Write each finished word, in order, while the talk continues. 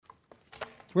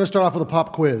We're going to start off with a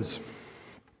pop quiz.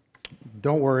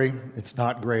 Don't worry, it's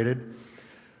not graded.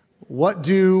 What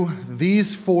do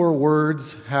these four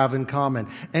words have in common?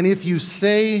 And if you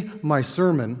say my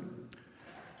sermon,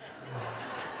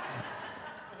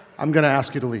 I'm going to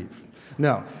ask you to leave.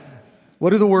 No. What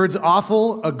do the words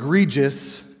awful,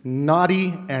 egregious,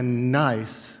 naughty, and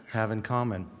nice have in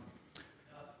common?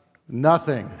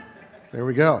 Nothing. There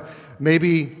we go.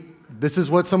 Maybe this is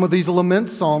what some of these lament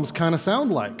psalms kind of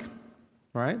sound like,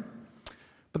 right?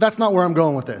 But that's not where I'm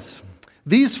going with this.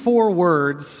 These four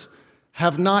words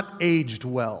have not aged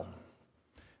well.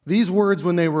 These words,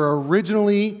 when they were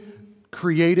originally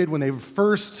created, when they were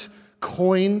first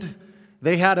coined,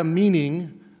 they had a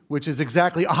meaning which is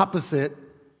exactly opposite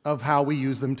of how we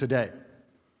use them today.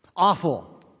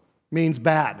 Awful means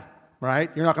bad, right?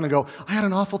 You're not going to go, I had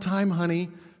an awful time, honey.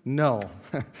 No,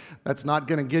 that's not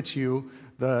going to get you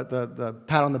the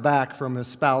pat on the back from a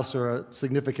spouse or a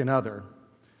significant other.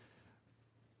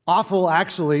 Awful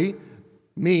actually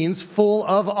means full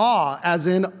of awe, as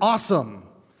in awesome.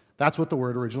 That's what the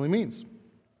word originally means.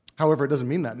 However, it doesn't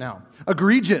mean that now.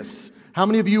 Egregious. How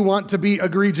many of you want to be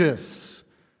egregious?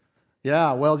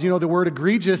 Yeah, well, you know, the word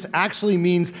egregious actually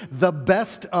means the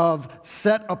best of,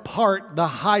 set apart, the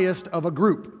highest of a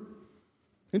group.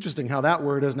 Interesting how that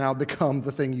word has now become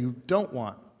the thing you don't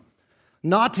want.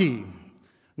 Naughty.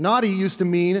 Naughty used to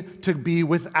mean to be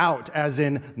without, as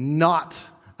in not,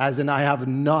 as in I have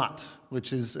not,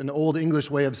 which is an old English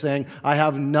way of saying I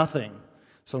have nothing.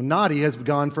 So naughty has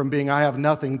gone from being I have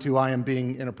nothing to I am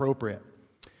being inappropriate.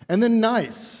 And then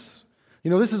nice.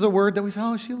 You know, this is a word that we say,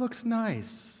 oh, she looks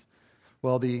nice.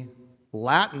 Well, the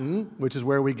Latin, which is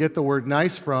where we get the word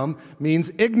nice from, means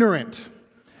ignorant.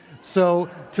 So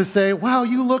to say, wow,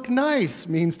 you look nice,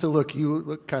 means you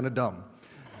look kind of dumb.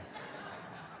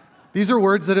 These are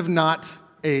words that have not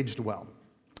aged well.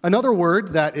 Another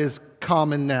word that is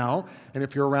common now, and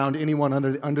if you're around anyone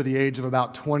under the age of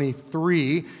about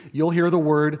 23, you'll hear the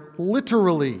word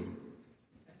literally.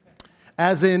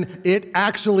 As in, it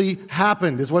actually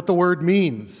happened, is what the word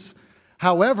means.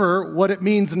 However, what it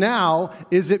means now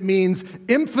is it means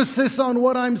emphasis on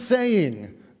what I'm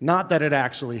saying, not that it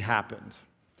actually happened.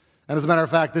 And as a matter of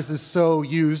fact, this is so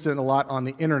used and a lot on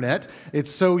the internet.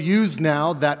 It's so used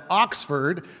now that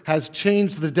Oxford has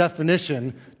changed the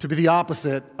definition to be the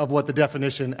opposite of what the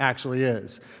definition actually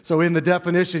is. So in the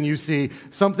definition, you see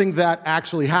something that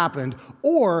actually happened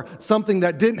or something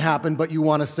that didn't happen, but you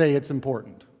want to say it's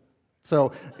important.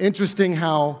 So interesting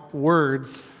how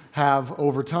words have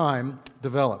over time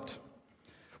developed.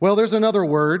 Well, there's another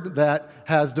word that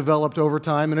has developed over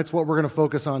time, and it's what we're going to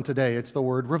focus on today. It's the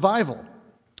word revival.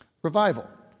 Revival.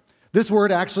 This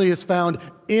word actually is found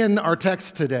in our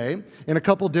text today in a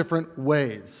couple different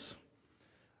ways.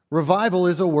 Revival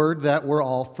is a word that we're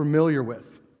all familiar with.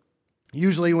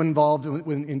 Usually when involved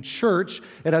in church,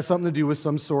 it has something to do with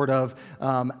some sort of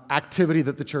activity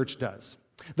that the church does.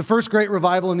 The first great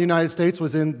revival in the United States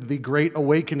was in the Great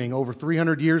Awakening over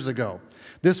 300 years ago.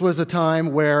 This was a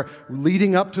time where,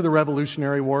 leading up to the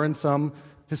Revolutionary War, and some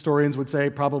historians would say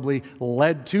probably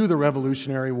led to the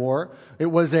Revolutionary War, it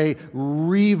was a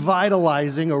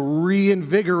revitalizing, a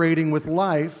reinvigorating with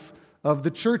life of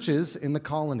the churches in the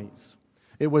colonies.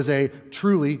 It was a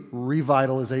truly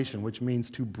revitalization, which means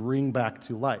to bring back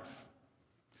to life.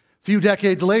 A few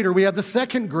decades later, we had the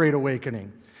Second Great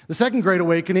Awakening. The Second Great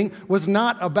Awakening was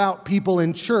not about people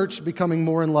in church becoming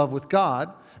more in love with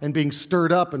God and being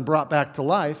stirred up and brought back to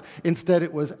life. Instead,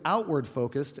 it was outward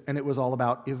focused, and it was all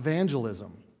about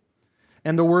evangelism.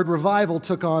 And the word revival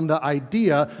took on the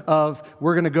idea of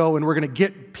we're going to go and we're going to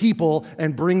get people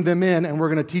and bring them in, and we're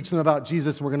going to teach them about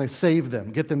Jesus, and we're going to save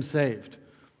them, get them saved.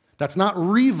 That's not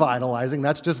revitalizing,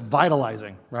 that's just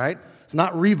vitalizing, right? It's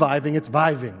not reviving, it's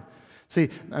viving. See,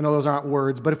 I know those aren't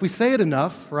words, but if we say it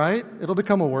enough, right, it'll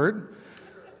become a word.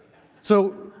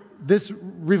 So this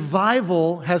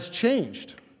revival has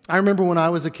changed. I remember when I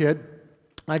was a kid,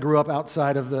 I grew up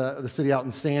outside of the city out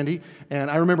in Sandy,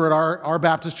 and I remember at our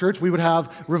Baptist church, we would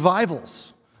have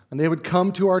revivals, and they would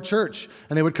come to our church,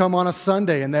 and they would come on a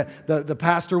Sunday, and the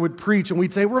pastor would preach, and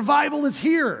we'd say, revival is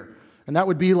here, and that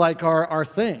would be like our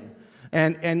thing.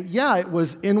 And yeah, it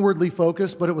was inwardly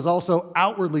focused, but it was also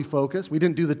outwardly focused. We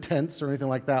didn't do the tents or anything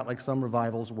like that, like some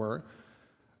revivals were.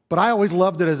 But I always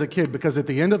loved it as a kid, because at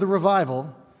the end of the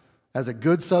revival, as a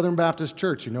good Southern Baptist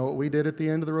church, you know what we did at the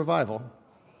end of the revival?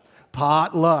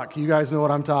 Potluck. You guys know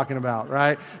what I'm talking about,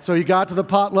 right? So you got to the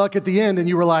potluck at the end, and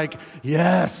you were like,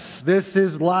 yes, this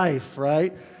is life,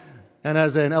 right? And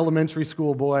as an elementary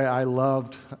school boy, I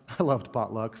loved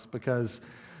potlucks because,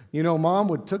 you know, Mom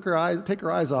would take her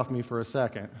eyes off me for a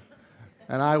second,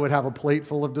 and I would have a plate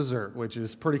full of dessert, which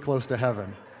is pretty close to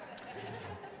heaven.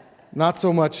 Not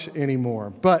so much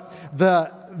anymore. But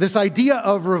this idea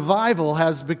of revival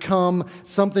has become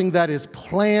something that is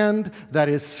planned, that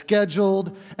is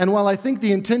scheduled. And while I think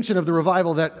the intention of the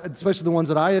revival, that especially the ones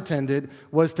that I attended,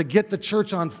 was to get the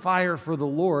church on fire for the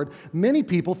Lord, many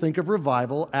people think of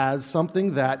revival as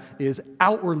something that is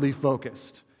outwardly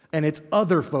focused, and it's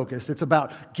other focused. It's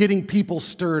about getting people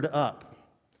stirred up.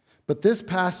 But this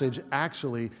passage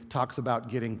actually talks about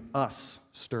getting us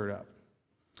stirred up.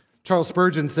 Charles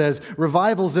Spurgeon says,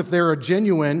 "Revivals, if they are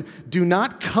genuine, do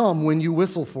not come when you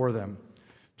whistle for them,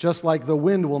 just like the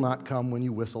wind will not come when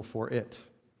you whistle for it."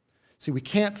 See, we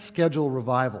can't schedule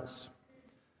revivals,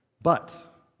 but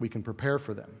we can prepare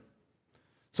for them.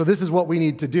 So this is what we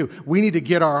need to do. We need to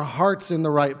get our hearts in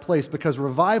the right place, because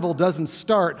revival doesn't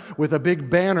start with a big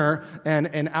banner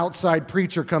and an outside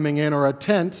preacher coming in or a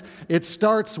tent. It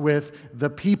starts with the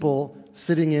people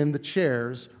sitting in the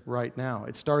chairs right now.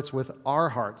 It starts with our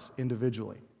hearts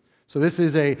individually. So this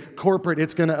is a corporate,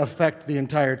 it's going to affect the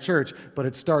entire church, but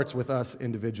it starts with us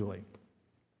individually.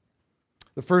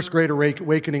 The first Great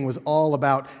Awakening was all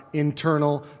about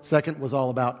internal, second was all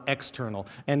about external.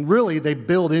 And really, they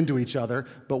build into each other,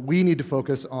 but we need to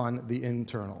focus on the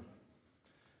internal.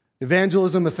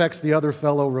 Evangelism affects the other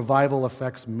fellow, revival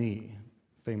affects me.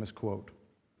 Famous quote.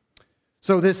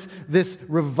 So this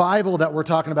revival that we're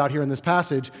talking about here in this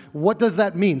passage, what does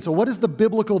that mean? So what is the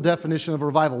biblical definition of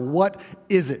revival? What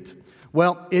is it?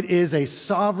 Well, it is a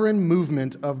sovereign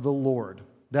movement of the Lord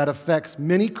that affects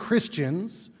many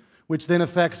Christians, which then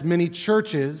affects many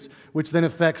churches, which then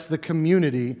affects the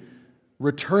community,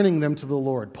 returning them to the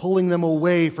Lord, pulling them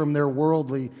away from their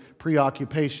worldly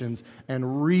preoccupations and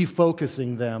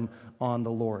refocusing them on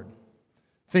the Lord.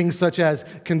 Things such as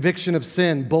conviction of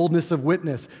sin, boldness of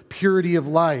witness, purity of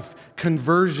life,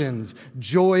 conversions,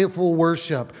 joyful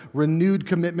worship, renewed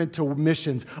commitment to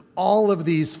missions, all of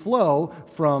these flow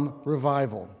from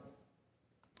revival.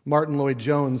 Martin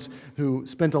Lloyd-Jones, who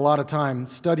spent a lot of time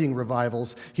studying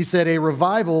revivals, he said, "A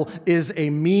revival is a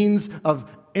means of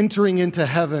entering into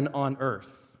heaven on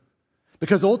earth."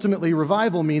 Because ultimately,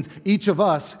 revival means each of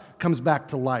us comes back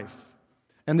to life.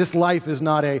 And this life is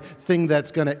not a thing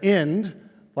that's going to end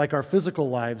like our physical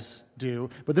lives do,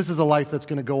 but this is a life that's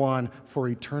going to go on for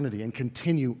eternity and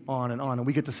continue on. And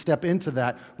we get to step into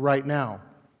that right now.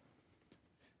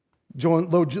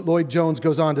 Lloyd-Jones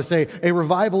goes on to say, "A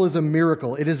revival is a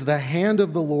miracle. It is the hand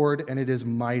of the Lord, and it is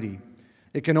mighty.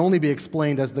 It can only be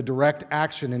explained as the direct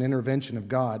action and intervention of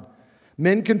God.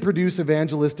 Men can produce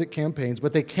evangelistic campaigns,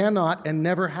 but they cannot and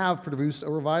never have produced a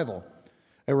revival.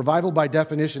 A revival, by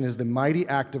definition, is the mighty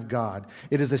act of God.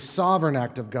 It is a sovereign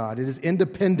act of God. It is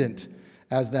independent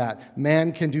as that.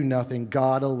 Man can do nothing.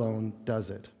 God alone does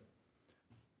it."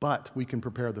 But we can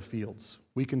prepare the fields.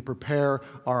 We can prepare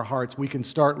our hearts. We can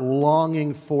start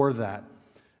longing for that.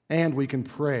 And we can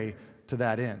pray to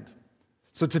that end.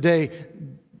 So today,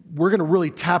 we're going to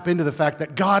really tap into the fact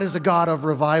that God is a God of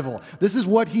revival. This is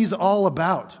what He's all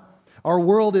about. Our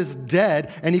world is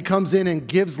dead, and He comes in and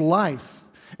gives life.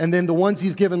 And then the ones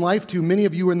He's given life to, many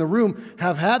of you in the room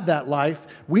have had that life.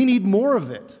 We need more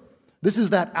of it. This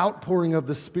is that outpouring of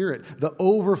the Spirit, the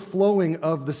overflowing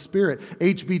of the Spirit.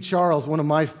 H.B. Charles, one of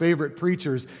my favorite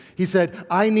preachers, he said,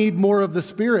 "I need more of the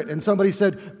Spirit." And somebody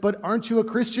said, "But aren't you a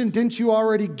Christian? Didn't you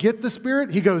already get the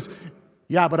Spirit?" He goes,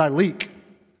 "Yeah, but I leak."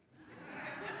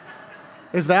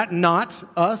 Is that not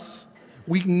us?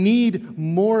 We need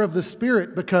more of the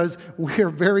Spirit because we're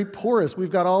very porous.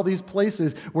 We've got all these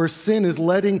places where sin is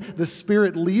letting the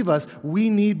Spirit leave us. We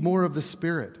need more of the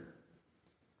Spirit.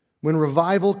 When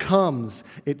revival comes,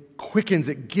 it quickens,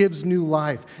 it gives new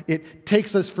life. It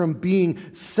takes us from being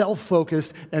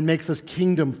self-focused and makes us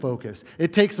kingdom-focused.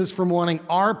 It takes us from wanting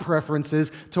our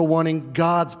preferences to wanting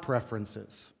God's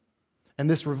preferences. And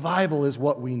this revival is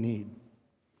what we need.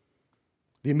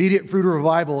 The immediate fruit of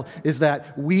revival is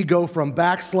that we go from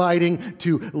backsliding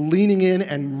to leaning in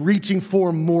and reaching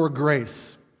for more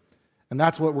grace. And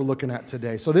that's what we're looking at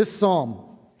today. So this psalm,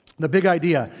 the big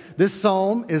idea, this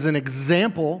psalm is an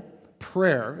example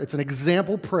prayer. It's an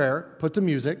example prayer put to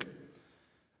music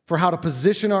for how to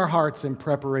position our hearts in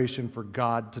preparation for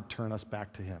God to turn us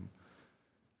back to Him.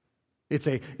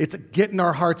 It's getting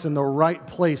our hearts in the right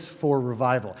place for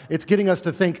revival. It's getting us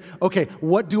to think, okay,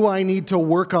 what do I need to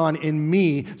work on in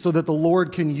me so that the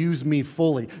Lord can use me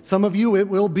fully? Some of you, it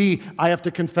will be, I have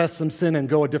to confess some sin and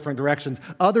go a different directions.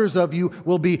 Others of you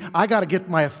will be, I got to get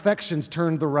my affections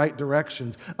turned the right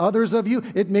directions. Others of you,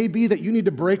 it may be that you need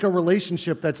to break a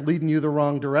relationship that's leading you the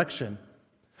wrong direction.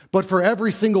 But for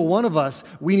every single one of us,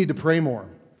 we need to pray more.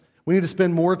 We need to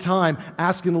spend more time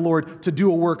asking the Lord to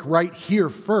do a work right here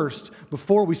first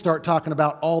before we start talking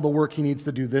about all the work He needs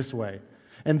to do this way.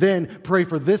 And then pray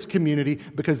for this community,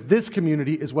 because this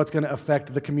community is what's going to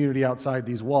affect the community outside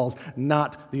these walls,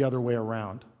 not the other way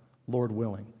around, Lord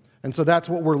willing. And so that's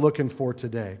what we're looking for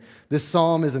today. This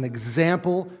psalm is an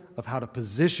example of how to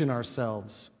position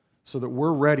ourselves so that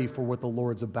we're ready for what the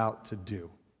Lord's about to do.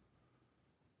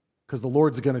 Because the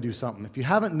Lord's going to do something. If you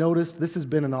haven't noticed, this has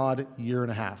been an odd year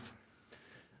and a half.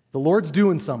 The Lord's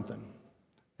doing something.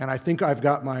 And I think I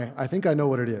know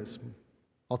what it is.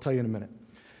 I'll tell you in a minute.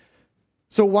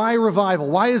 So why revival?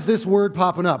 Why is this word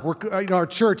popping up? In our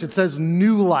church, it says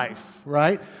new life,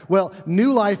 right? Well,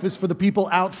 new life is for the people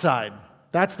outside.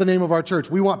 That's the name of our church.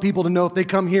 We want people to know if they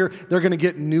come here, they're going to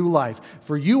get new life.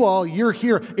 For you all, you're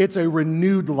here. It's a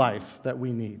renewed life that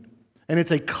we need. And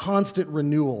it's a constant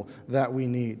renewal that we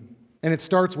need. And it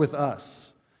starts with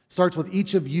us. It starts with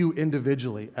each of you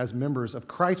individually as members of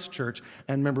Christ Church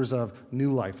and members of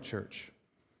New Life Church.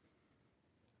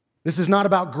 This is not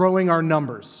about growing our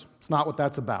numbers. It's not what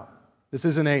that's about. This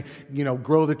isn't a,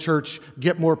 grow the church,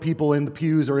 get more people in the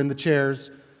pews or in the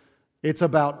chairs. It's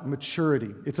about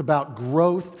maturity. It's about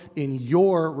growth in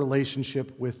your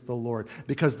relationship with the Lord.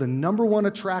 Because the number one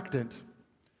attractant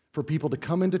for people to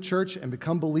come into church and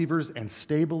become believers and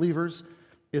stay believers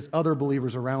is other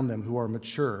believers around them who are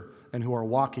mature and who are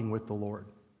walking with the Lord.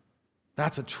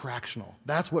 That's attractional.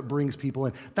 That's what brings people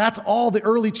in. That's all the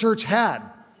early church had.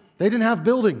 They didn't have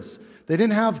buildings. They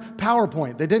didn't have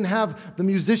PowerPoint. They didn't have the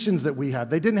musicians that we had.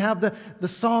 They didn't have the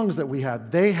songs that we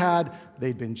had.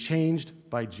 They'd been changed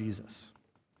by Jesus.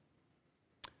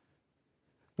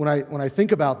 When I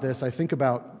think about this, I think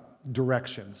about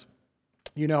directions.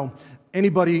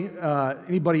 Anybody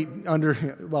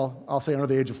under, well, I'll say under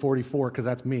the age of 44 because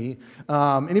that's me.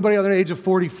 Anybody under the age of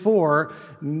 44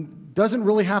 doesn't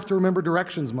really have to remember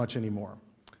directions much anymore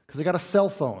because they got a cell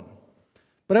phone.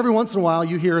 But every once in a while,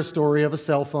 you hear a story of a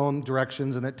cell phone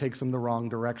directions, and it takes them the wrong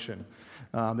direction.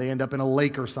 They end up in a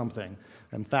lake or something.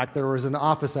 In fact, there was an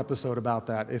Office episode about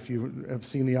that, if you have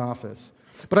seen The Office.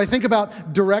 But I think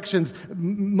about directions.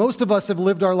 Most of us have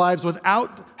lived our lives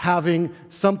without having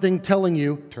something telling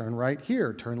you, turn right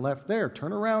here, turn left there,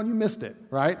 turn around, you missed it,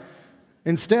 right?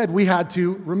 Instead, we had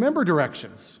to remember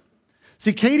directions.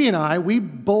 See, Katie and I, we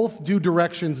both do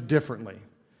directions differently.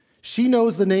 She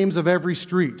knows the names of every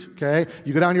street, okay?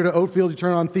 You go down here to Oatfield, you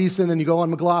turn on Thiessen, then you go on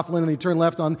McLaughlin, and you turn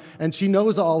left on, and she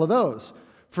knows all of those.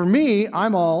 For me,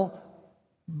 I'm all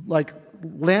like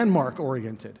landmark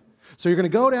oriented. So you're going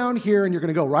to go down here, and you're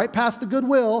going to go right past the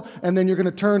Goodwill, and then you're going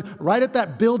to turn right at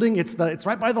that building. It's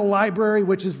right by the library,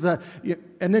 which is and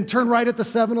then turn right at the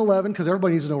 7-Eleven, because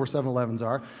everybody needs to know where 7-Elevens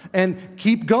are, and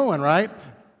keep going, right?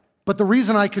 But the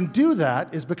reason I can do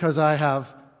that is because I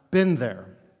have been there.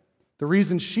 The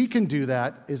reason she can do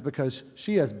that is because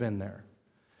she has been there.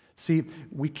 See,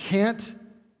 we can't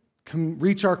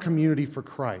reach our community for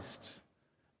Christ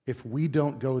if we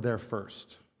don't go there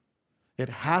first. It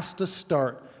has to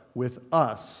start with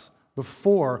us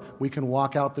before we can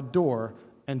walk out the door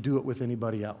and do it with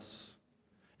anybody else.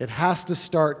 It has to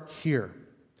start here.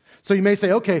 So you may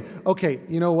say, okay,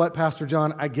 you know what, Pastor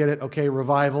John, I get it, okay,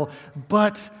 revival,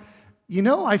 but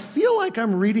I feel like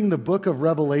I'm reading the book of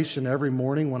Revelation every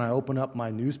morning when I open up my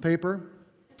newspaper,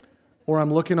 or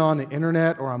I'm looking on the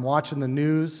internet, or I'm watching the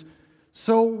news.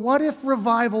 So what if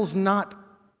revival's not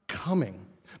coming?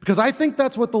 Because I think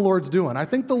that's what the Lord's doing. I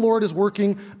think the Lord is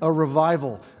working a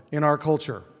revival in our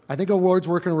culture. I think the Lord's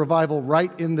working a revival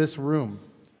right in this room.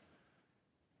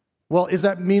 Well, does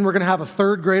that mean we're going to have a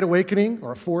third great awakening,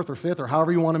 or a fourth or fifth, or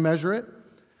however you want to measure it?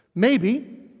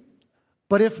 Maybe.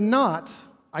 But if not,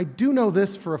 I do know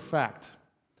this for a fact.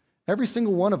 Every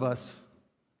single one of us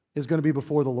is going to be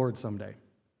before the Lord someday.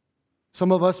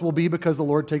 Some of us will be because the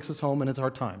Lord takes us home and it's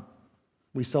our time.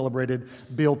 We celebrated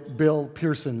Bill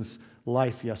Pearson's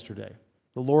life yesterday.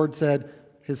 The Lord said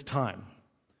his time.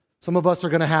 Some of us are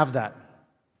going to have that.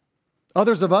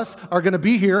 Others of us are going to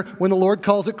be here when the Lord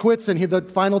calls it quits and the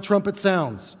final trumpet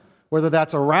sounds, whether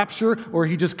that's a rapture or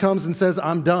he just comes and says,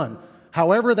 I'm done.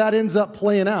 However that ends up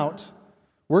playing out,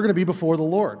 we're going to be before the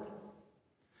Lord.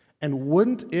 And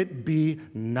wouldn't it be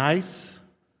nice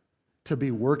to be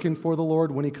working for the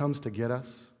Lord when he comes to get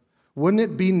us? Wouldn't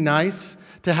it be nice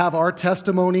to have our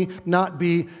testimony not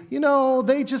be,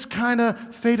 they just kind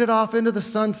of faded off into the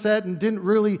sunset and didn't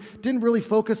really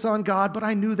focus on God, but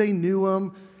I knew they knew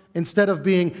him. Instead of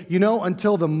being,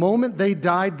 until the moment they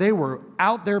died, they were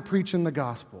out there preaching the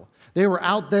gospel. They were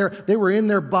out there, they were in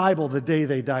their Bible the day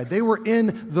they died. They were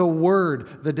in the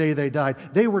Word the day they died.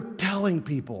 They were telling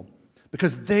people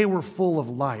because they were full of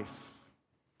life.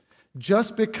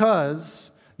 Just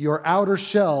because your outer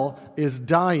shell is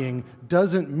dying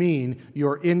doesn't mean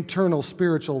your internal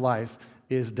spiritual life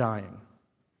is dying.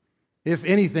 If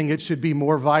anything, it should be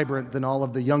more vibrant than all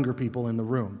of the younger people in the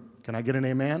room. Can I get an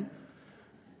amen?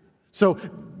 So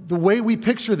the way we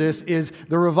picture this is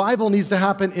the revival needs to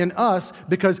happen in us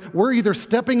because we're either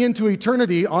stepping into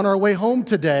eternity on our way home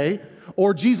today,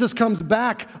 or Jesus comes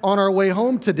back on our way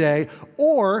home today,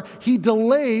 or he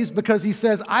delays because he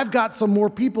says, I've got some more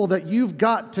people that you've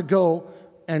got to go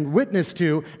and witness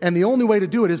to, and the only way to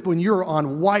do it is when you're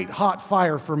on white hot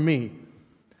fire for me.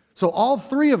 So all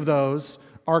three of those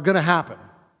are going to happen.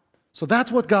 So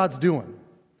that's what God's doing.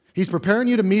 He's preparing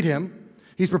you to meet him.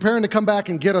 He's preparing to come back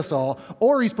and get us all,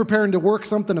 or he's preparing to work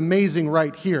something amazing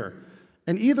right here.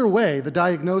 And either way, the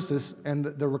diagnosis and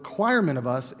the requirement of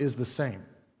us is the same.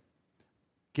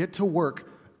 Get to work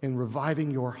in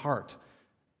reviving your heart.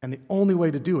 And the only way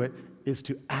to do it is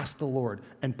to ask the Lord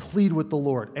and plead with the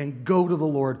Lord and go to the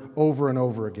Lord over and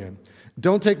over again.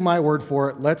 Don't take my word for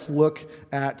it. Let's look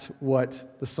at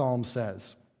what the psalm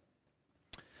says.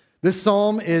 This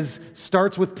psalm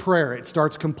starts with prayer. It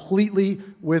starts completely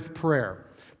with prayer.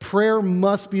 Prayer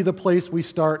must be the place we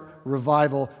start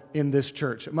revival in this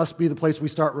church. It must be the place we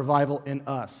start revival in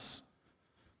us.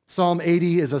 Psalm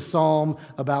 80 is a psalm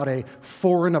about a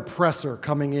foreign oppressor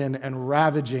coming in and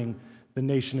ravaging the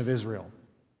nation of Israel.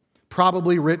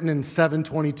 Probably written in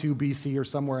 722 BC or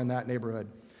somewhere in that neighborhood.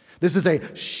 This is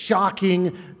a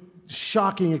shocking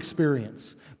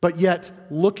experience. But yet,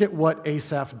 look at what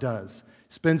Asaph does.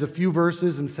 Spends a few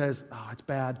verses and says, oh, it's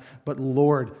bad, but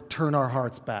Lord, turn our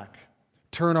hearts back.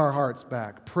 Turn our hearts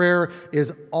back. Prayer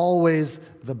is always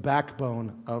the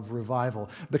backbone of revival.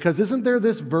 Because isn't there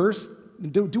this verse,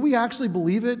 do we actually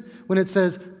believe it when it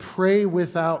says, pray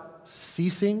without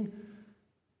ceasing?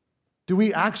 Do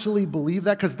we actually believe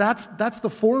that? Because that's the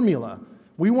formula.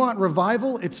 We want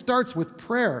revival, it starts with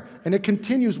prayer, and it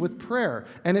continues with prayer,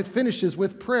 and it finishes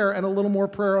with prayer and a little more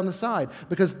prayer on the side,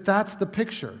 because that's the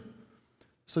picture.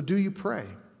 So do you pray?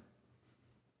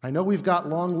 I know we've got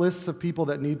long lists of people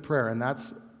that need prayer, and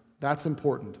that's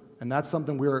important, and that's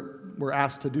something we're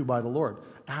asked to do by the Lord.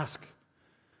 Ask.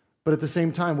 But at the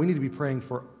same time, we need to be praying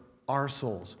for our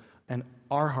souls and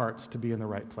our hearts to be in the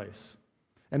right place.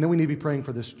 And then we need to be praying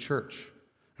for this church.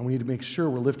 And we need to make sure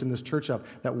we're lifting this church up,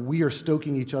 that we are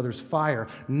stoking each other's fire,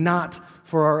 not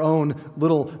for our own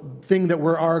little thing that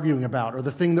we're arguing about or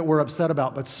the thing that we're upset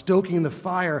about, but stoking the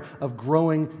fire of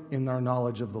growing in our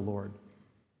knowledge of the Lord.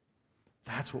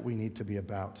 That's what we need to be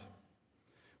about.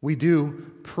 We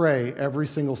do pray every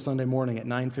single Sunday morning at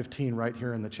 9:15 right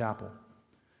here in the chapel.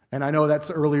 And I know that's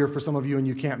earlier for some of you and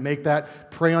you can't make that.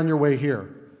 Pray on your way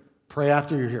here. Pray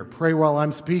after you're here. Pray while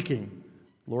I'm speaking.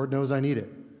 Lord knows I need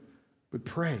it. But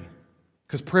pray,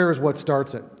 because prayer is what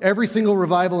starts it. Every single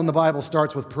revival in the Bible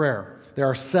starts with prayer. There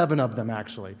are 7 of them,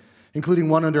 actually, including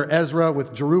one under Ezra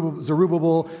with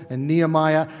Zerubbabel and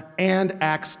Nehemiah, and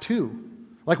Acts 2.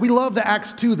 Like, we love the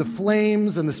Acts 2, the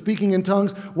flames and the speaking in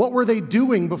tongues. What were they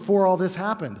doing before all this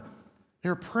happened? They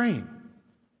were praying.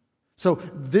 So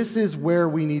this is where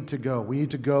we need to go. We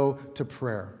need to go to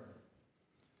prayer.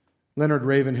 Leonard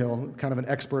Ravenhill, kind of an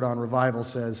expert on revival,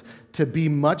 says, to be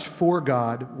much for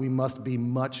God, we must be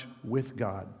much with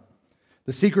God.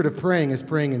 The secret of praying is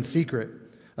praying in secret.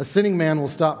 A sinning man will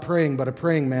stop praying, but a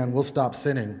praying man will stop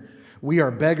sinning. We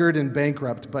are beggared and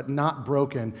bankrupt, but not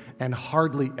broken, and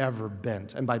hardly ever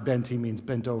bent. And by bent, he means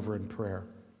bent over in prayer.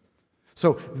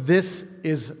 So this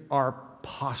is our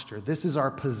posture. This is our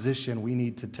position we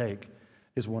need to take,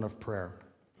 is one of prayer.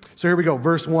 So here we go,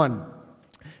 verse 1.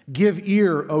 Give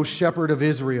ear, O shepherd of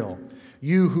Israel,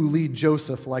 you who lead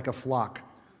Joseph like a flock.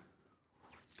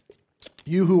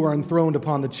 You who are enthroned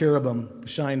upon the cherubim,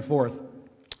 shine forth.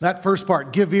 That first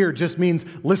part, give ear, just means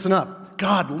listen up.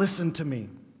 God, listen to me.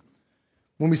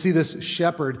 When we see this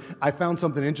shepherd, I found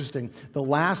something interesting. The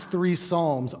last 3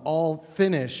 Psalms all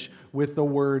finish with the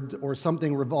word or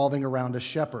something revolving around a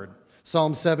shepherd.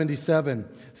 Psalm 77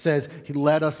 says, he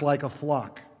led us like a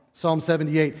flock. Psalm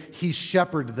 78, he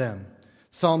shepherded them.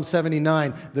 Psalm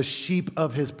 79, the sheep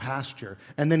of his pasture.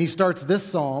 And then he starts this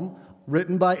psalm,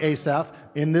 written by Asaph,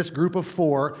 in this group of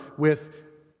 4, with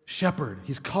shepherd.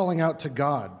 He's calling out to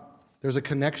God. There's a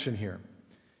connection here.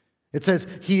 It says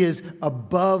he is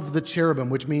above the cherubim,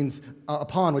 which means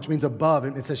which means above.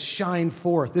 And it says shine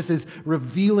forth. This is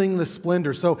revealing the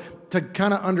splendor. So to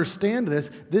kind of understand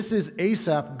this is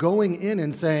Asaph going in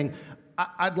and saying,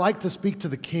 I'd like to speak to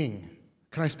the king.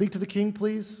 Can I speak to the king,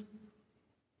 please?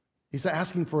 He's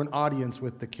asking for an audience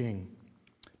with the king.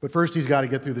 But first he's got to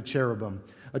get through the cherubim.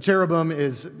 A cherubim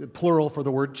is plural for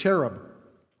the word cherub,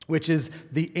 which is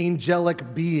the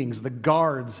angelic beings, the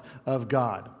guards of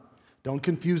God. Don't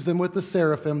confuse them with the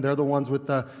seraphim. They're the ones with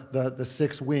the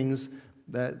 6 wings.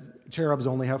 The cherubs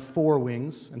only have 4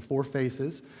 wings and 4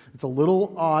 faces. It's a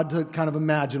little odd to kind of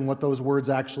imagine what those words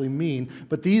actually mean,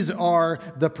 but these are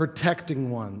the protecting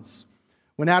ones.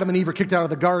 When Adam and Eve are kicked out of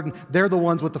the garden, they're the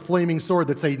ones with the flaming sword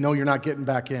that say, no, you're not getting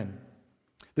back in.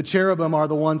 The cherubim are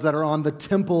the ones that are on the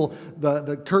temple,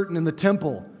 the curtain in the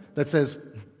temple that says,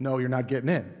 no, you're not getting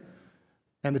in.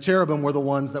 And the cherubim were the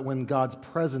ones that when God's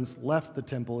presence left the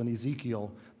temple in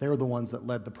Ezekiel, they were the ones that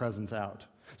led the presence out.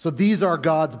 So these are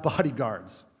God's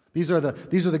bodyguards. These are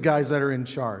the guys that are in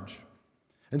charge.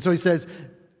 And so he says,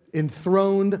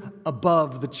 enthroned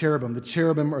above the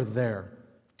cherubim are there.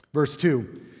 Verse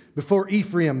 2, before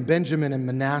Ephraim, Benjamin, and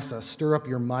Manasseh, stir up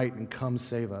your might and come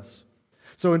save us.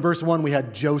 So in verse 1, we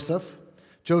had Joseph.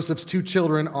 Joseph's 2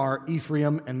 children are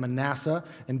Ephraim and Manasseh,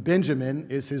 and Benjamin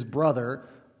is his brother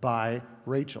by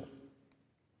Rachel.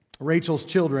 Rachel's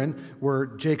children were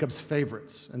Jacob's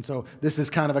favorites. And so this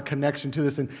is kind of a connection to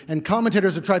this. And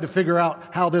commentators have tried to figure out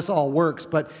how this all works,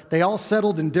 but they all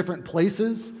settled in different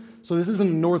places. So this isn't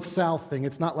a north-south thing.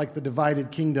 It's not like the divided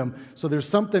kingdom. So there's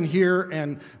something here,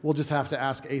 and we'll just have to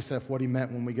ask Asaph what he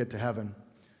meant when we get to heaven.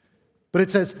 But it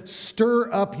says,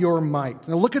 stir up your might.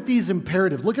 Now look at these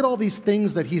imperatives. Look at all these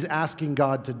things that he's asking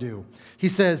God to do. He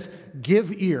says,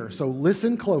 give ear. So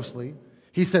listen closely.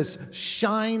 He says,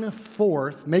 shine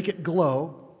forth, make it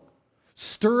glow,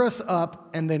 stir us up,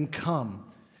 and then come.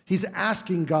 He's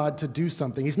asking God to do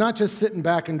something. He's not just sitting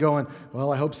back and going,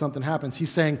 well, I hope something happens.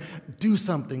 He's saying, do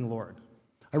something, Lord.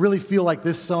 I really feel like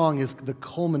this song is the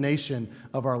culmination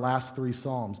of our last 3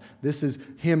 Psalms. This is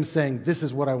him saying, this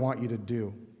is what I want you to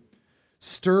do.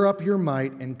 Stir up your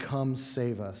might and come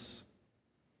save us.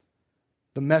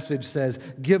 The Message says,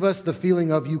 give us the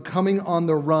feeling of you coming on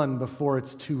the run before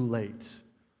it's too late.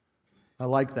 I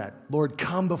like that. Lord,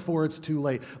 come before it's too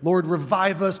late. Lord,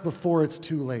 revive us before it's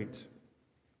too late.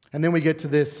 And then we get to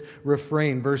this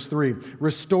refrain, verse 3.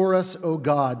 Restore us, O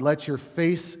God, let your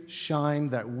face shine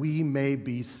that we may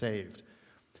be saved.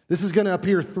 This is going to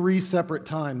appear 3 separate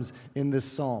times in this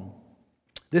psalm.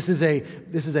 This is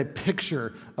a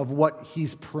picture of what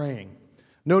he's praying.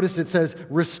 Notice it says,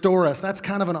 restore us. That's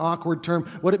kind of an awkward term.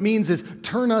 What it means is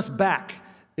turn us back.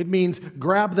 It means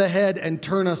grab the head and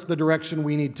turn us the direction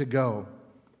we need to go.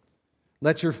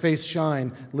 Let your face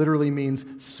shine literally means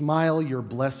smile your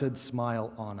blessed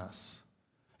smile on us.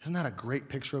 Isn't that a great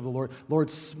picture of the Lord? Lord,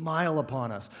 smile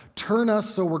upon us. Turn us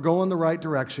so we're going the right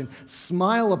direction.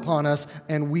 Smile upon us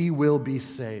and we will be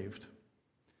saved.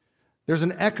 There's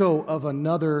an echo of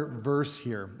another verse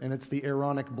here, and it's the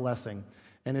Aaronic blessing.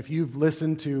 And if you've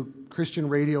listened to Christian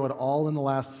radio at all in the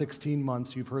last 16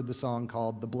 months, you've heard the song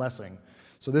called The Blessing.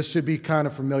 So this should be kind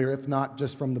of familiar, if not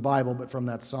just from the Bible, but from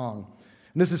that song.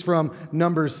 And this is from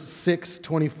Numbers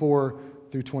 6:24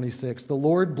 through 26. The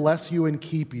Lord bless you and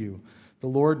keep you. The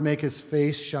Lord make his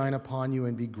face shine upon you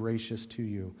and be gracious to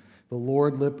you. The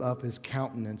Lord lift up his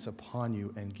countenance upon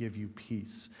you and give you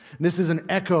peace. And this is an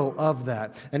echo of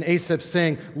that. And Asaph's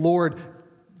saying, Lord,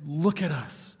 look at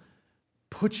us.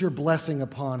 Put your blessing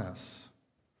upon us.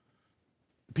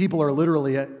 People are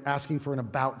literally asking for an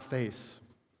about face,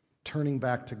 turning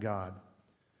back to God.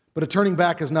 But a turning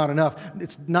back is not enough.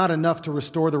 It's not enough to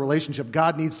restore the relationship.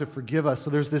 God needs to forgive us. So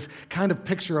there's this kind of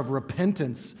picture of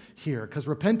repentance here, because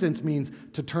repentance means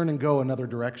to turn and go another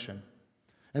direction.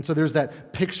 And so there's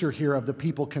that picture here of the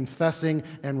people confessing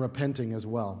and repenting as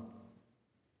well.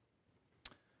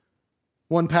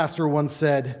 One pastor once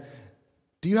said,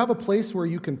 do you have a place where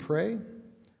you can pray?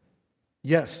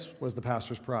 Yes, was the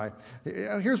pastor's cry.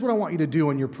 Here's what I want you to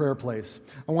do in your prayer place.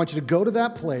 I want you to go to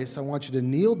that place. I want you to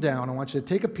kneel down. I want you to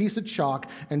take a piece of chalk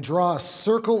and draw a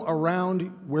circle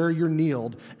around where you're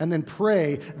kneeled, and then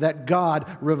pray that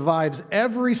God revives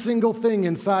every single thing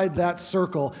inside that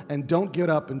circle, and don't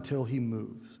get up until he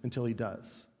moves, until he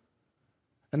does.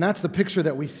 And that's the picture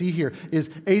that we see here, is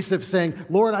Asaph saying,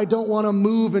 Lord, I don't want to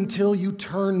move until you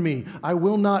turn me. I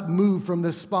will not move from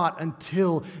this spot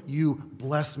until you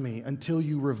bless me, until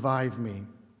you revive me.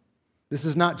 This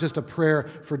is not just a prayer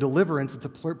for deliverance, it's a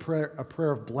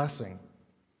prayer of blessing,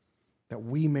 that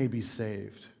we may be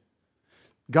saved.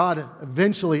 God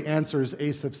eventually answers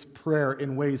Asaph's prayer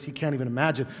in ways he can't even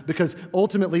imagine, because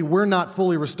ultimately we're not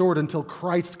fully restored until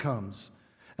Christ comes.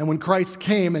 And when Christ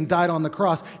came and died on the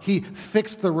cross, he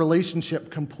fixed the relationship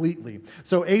completely.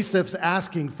 So Asaph's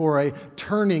asking for a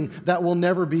turning that will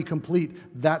never be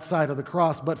complete that side of the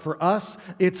cross. But for us,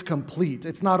 it's complete.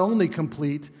 It's not only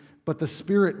complete, but the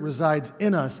Spirit resides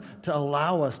in us to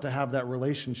allow us to have that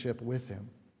relationship with him.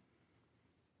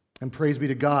 And praise be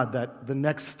to God that the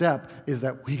next step is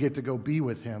that we get to go be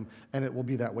with him, and it will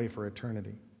be that way for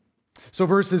eternity. So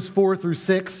verses 4 through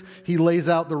 6, he lays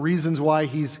out the reasons why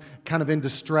he's kind of in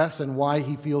distress and why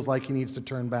he feels like he needs to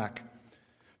turn back.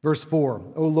 Verse 4,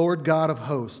 O Lord God of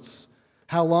hosts,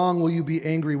 how long will you be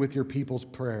angry with your people's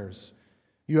prayers?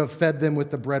 You have fed them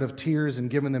with the bread of tears and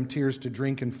given them tears to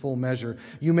drink in full measure.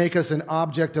 You make us an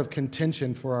object of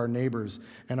contention for our neighbors,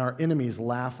 and our enemies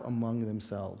laugh among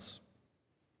themselves.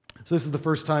 So this is the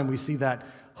first time we see that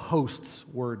hosts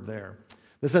word there.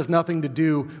 This has nothing to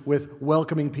do with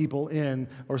welcoming people in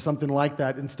or something like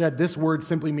that. Instead, this word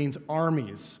simply means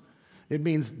armies. It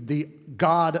means the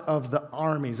God of the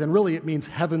armies, and really it means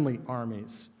heavenly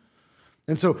armies.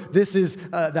 And so this is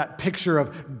that picture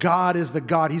of God is the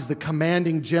God. He's the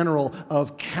commanding general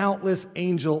of countless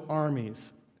angel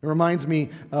armies. It reminds me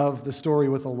of the story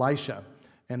with Elisha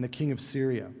and the king of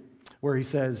Syria, where he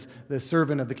says, the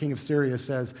servant of the king of Syria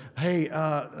says, hey,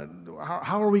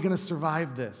 how are we going to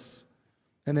survive this?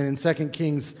 And then in 2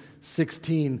 Kings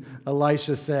 16,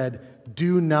 Elisha said,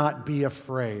 do not be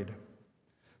afraid,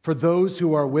 for those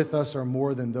who are with us are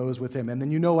more than those with him. And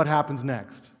then you know what happens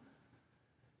next.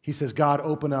 He says, God,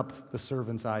 open up the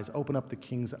servant's eyes, open up the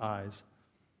king's eyes.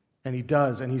 And he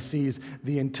does, and he sees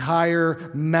the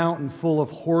entire mountain full of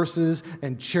horses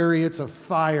and chariots of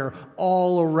fire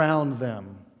all around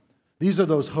them. These are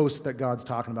those hosts that God's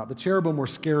talking about. The cherubim were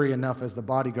scary enough as the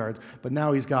bodyguards, but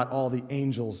now he's got all the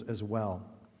angels as well.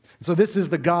 So this is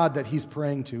the God that he's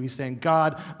praying to. He's saying,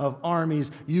 God of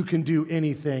armies, you can do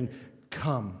anything.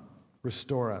 Come,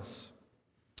 restore us.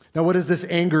 Now, what is this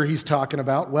anger he's talking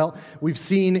about? Well, we've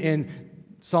seen in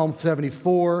Psalm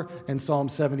 74 and Psalm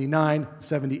 79,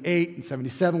 78, and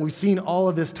 77, we've seen all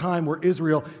of this time where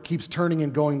Israel keeps turning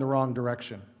and going the wrong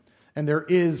direction. And there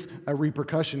is a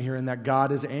repercussion here in that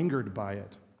God is angered by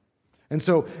it. And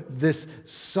so this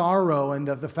sorrow and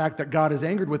the fact that God is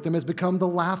angered with them has become the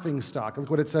laughing stock. Look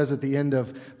what it says at the end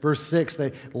of verse 6.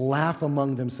 They laugh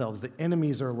among themselves. The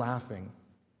enemies are laughing.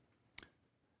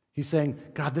 He's saying,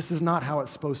 God, this is not how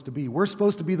it's supposed to be. We're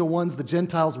supposed to be the ones the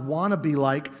Gentiles want to be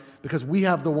like because we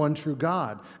have the one true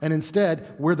God. And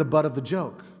instead, we're the butt of the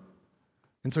joke.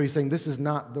 And so he's saying, this is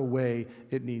not the way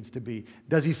it needs to be.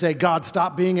 Does he say, God,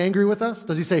 stop being angry with us?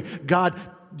 Does he say, God,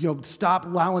 stop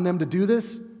allowing them to do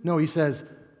this? No, he says,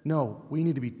 no, we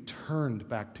need to be turned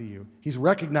back to you. He's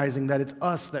recognizing that it's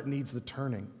us that needs the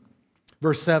turning.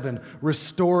 Verse 7,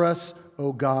 restore us,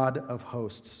 O God of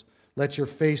hosts. Let your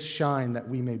face shine that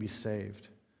we may be saved.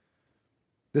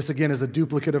 This again is a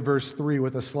duplicate of verse 3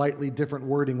 with a slightly different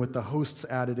wording with the hosts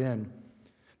added in.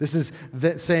 This is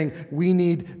saying we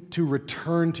need to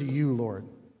return to you, Lord.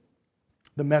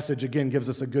 The Message again gives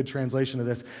us a good translation of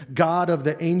this. God of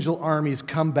the angel armies,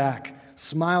 come back.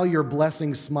 Smile your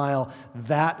blessing, smile.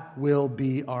 That will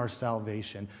be our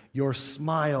salvation. Your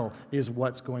smile is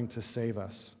what's going to save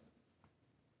us.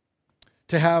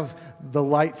 To have the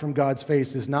light from God's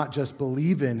face is not just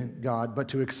believe in God, but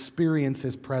to experience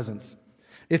his presence.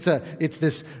 It's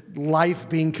this life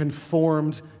being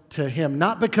conformed to him,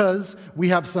 not because we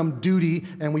have some duty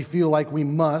and we feel like we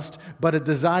must, but a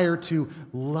desire to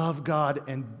love God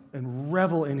and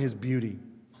revel in his beauty.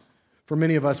 For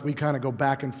many of us, we kind of go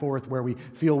back and forth where we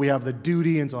feel we have the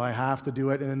duty, and so I have to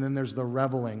do it, and then there's the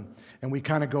reveling, and we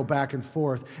kind of go back and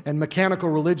forth. And mechanical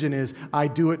religion is, I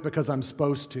do it because I'm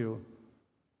supposed to.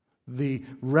 The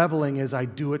reveling is, I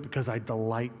do it because I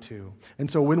delight to. And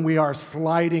so when we are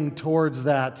sliding towards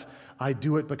that, I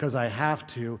do it because I have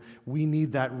to, we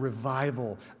need that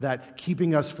revival, that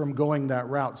keeping us from going that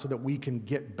route so that we can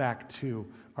get back to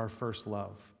our first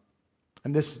love.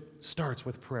 And this starts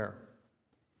with prayer.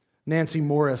 Nancy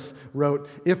Morris wrote,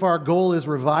 if our goal is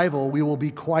revival, we will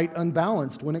be quite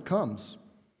unbalanced when it comes.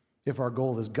 If our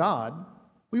goal is God,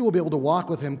 we will be able to walk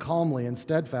with him calmly and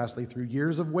steadfastly through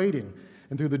years of waiting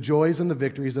and through the joys and the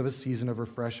victories of a season of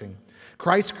refreshing.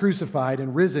 Christ crucified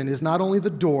and risen is not only the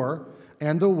door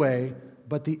and the way,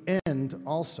 but the end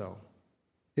also.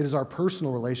 It is our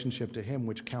personal relationship to him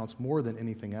which counts more than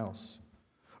anything else.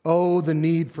 Oh, the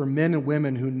need for men and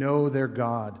women who know their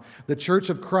God. The Church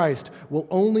of Christ will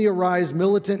only arise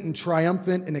militant and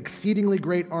triumphant, an exceedingly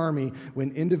great army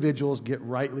when individuals get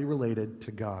rightly related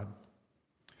to God.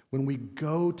 When we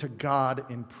go to God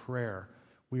in prayer,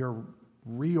 we are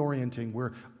reorienting,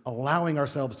 we're allowing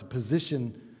ourselves to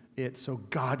position it so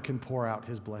God can pour out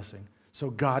his blessing, so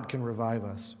God can revive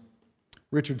us.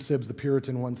 Richard Sibbes, the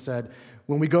Puritan, once said,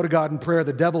 when we go to God in prayer,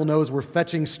 the devil knows we're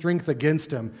fetching strength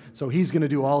against him, so he's going to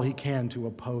do all he can to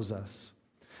oppose us.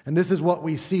 And this is what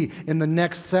we see in the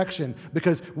next section,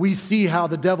 because we see how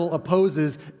the devil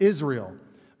opposes Israel.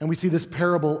 And we see this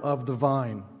parable of the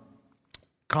vine.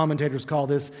 Commentators call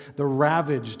this the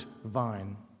ravaged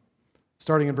vine.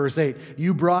 Starting in verse 8,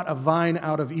 you brought a vine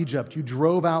out of Egypt. You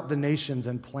drove out the nations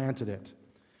and planted it.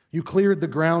 You cleared the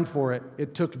ground for it.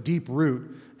 It took deep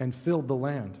root and filled the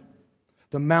land.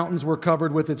 The mountains were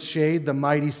covered with its shade, the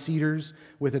mighty cedars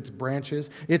with its branches.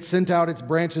 It sent out its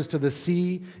branches to the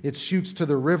sea, its shoots to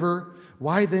the river.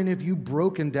 Why then have you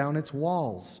broken down its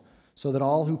walls, so that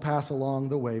all who pass along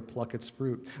the way pluck its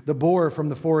fruit? The boar from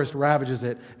the forest ravages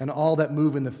it, and all that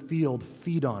move in the field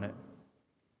feed on it.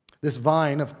 This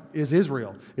vine is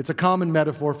Israel. It's a common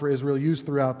metaphor for Israel used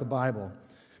throughout the Bible.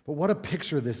 But what a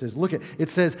picture this is. Look at it. It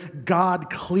says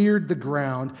God cleared the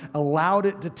ground, allowed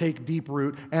it to take deep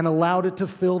root, and allowed it to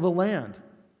fill the land.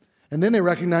 And then they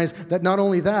recognize that not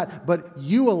only that, but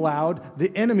you allowed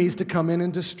the enemies to come in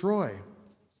and destroy.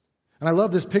 And I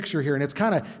love this picture here, and it's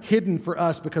kind of hidden for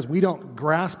us because we don't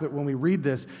grasp it when we read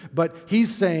this. But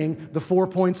he's saying the 4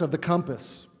 points of the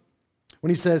compass. When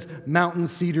he says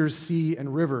mountains, cedars, sea,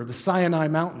 and river, the Sinai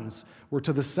Mountains were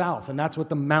to the south, and that's what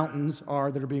the mountains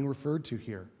are that are being referred to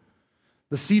here.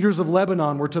 The cedars of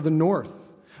Lebanon were to the north.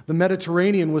 The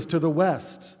Mediterranean was to the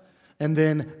west. And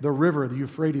then the river, the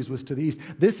Euphrates, was to the east.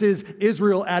 This is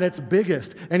Israel at its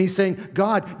biggest. And he's saying,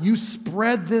 God, you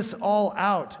spread this all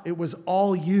out. It was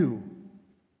all you.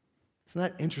 Isn't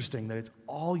that interesting that it's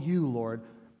all you, Lord?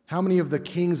 How many of the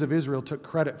kings of Israel took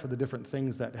credit for the different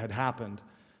things that had happened?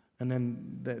 And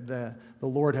then the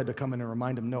Lord had to come in and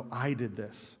remind him, no, I did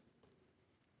this.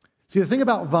 See, the thing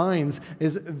about vines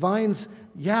is vines,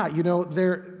 yeah,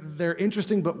 they're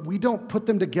interesting, but we don't put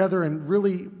them together and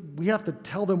really, we have to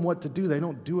tell them what to do. They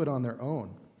don't do it on their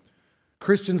own.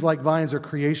 Christians, like vines, are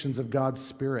creations of God's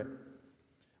Spirit.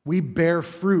 We bear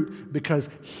fruit because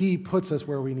He puts us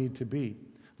where we need to be.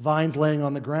 Vines laying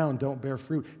on the ground don't bear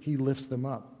fruit. He lifts them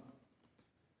up.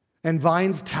 And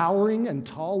vines towering and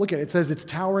tall. Look at it. It says it's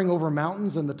towering over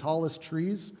mountains and the tallest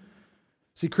trees.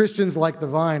 See, Christians, like the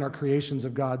vine, are creations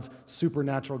of God's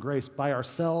supernatural grace. By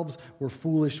ourselves, we're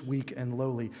foolish, weak, and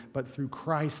lowly. But through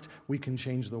Christ, we can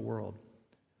change the world.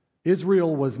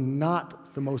 Israel was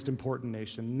not the most important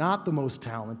nation, not the most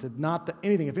talented, not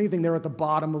anything. If anything, they're at the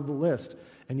bottom of the list.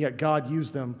 And yet God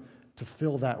used them to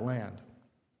fill that land.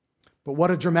 But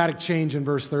what a dramatic change in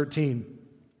verse 13.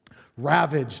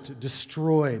 Ravaged,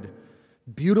 destroyed,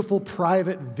 beautiful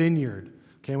private vineyard.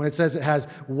 Okay, when it says it has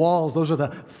walls, those are the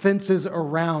fences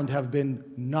around have been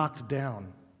knocked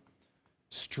down.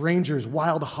 Strangers,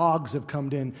 wild hogs have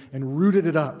come in and rooted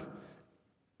it up.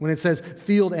 When it says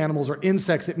field animals or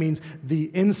insects, it means the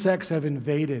insects have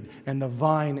invaded and the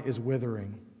vine is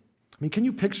withering. I mean, can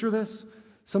you picture this?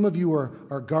 Some of you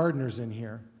are gardeners in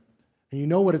here, and you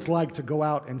know what it's like to go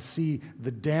out and see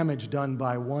the damage done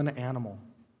by one animal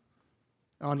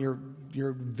on your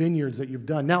vineyards that you've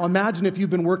done. Now imagine if you've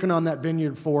been working on that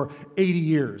vineyard for 80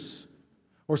 years,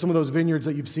 or some of those vineyards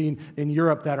that you've seen in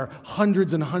Europe that are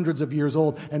hundreds and hundreds of years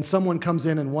old, and someone comes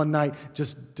in and one night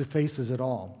just defaces it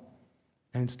all,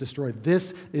 and it's destroyed.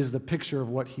 This is the picture of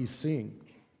what he's seeing.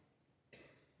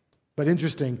 But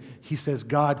interesting, he says,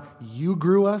 God, you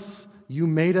grew us, you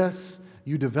made us,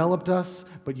 you developed us,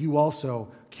 but you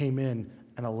also came in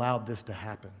and allowed this to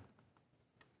happen.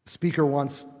 The speaker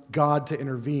wants God to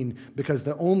intervene because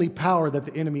the only power that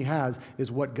the enemy has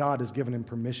is what God has given him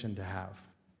permission to have.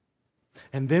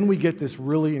 And then we get this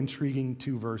really intriguing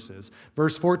 2 verses.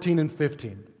 Verse 14 and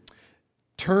 15.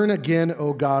 Turn again,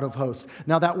 O God of hosts.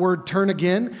 Now that word turn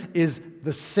again is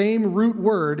the same root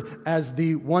word as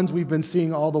the ones we've been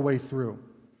seeing all the way through,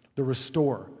 the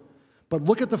restore. But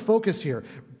look at the focus here.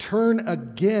 Turn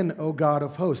again, O God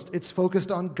of hosts. It's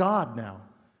focused on God now.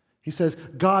 He says,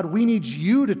 God, we need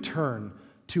you to turn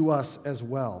to us as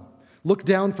well. Look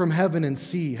down from heaven and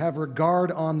see. Have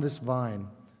regard on this vine,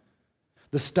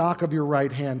 the stock of your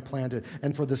right hand planted,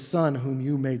 and for the son whom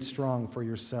you made strong for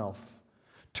yourself.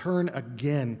 Turn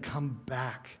again, come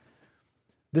back.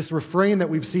 This refrain that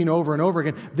we've seen over and over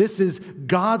again, this is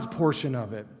God's portion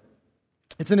of it.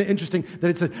 It's interesting that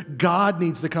it says God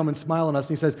needs to come and smile on us.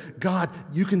 And he says, God,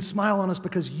 you can smile on us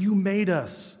because you made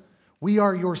us. We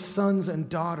are your sons and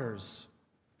daughters.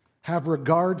 Have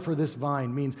regard for this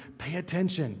vine means pay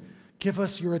attention. Give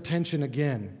us your attention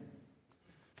again.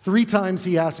 3 times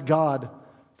he asked God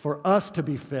for us to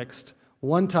be fixed.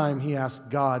 1 time he asked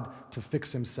God to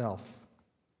fix himself.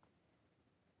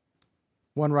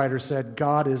 One writer said,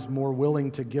 God is more willing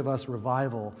to give us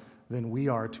revival than we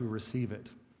are to receive it.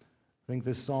 I think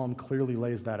this psalm clearly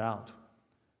lays that out.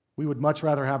 We would much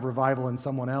rather have revival in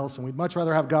someone else, and we'd much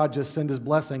rather have God just send his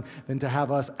blessing than to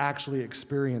have us actually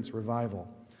experience revival.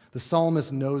 The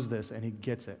psalmist knows this, and he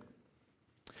gets it.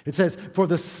 It says, for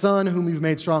the son whom you've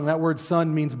made strong. That word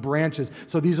son means branches.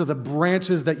 So these are the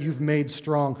branches that you've made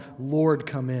strong. Lord,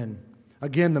 come in.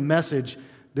 Again, the Message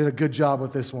did a good job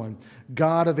with this one.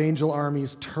 God of angel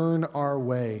armies, turn our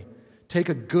way. Take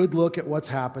a good look at what's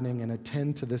happening and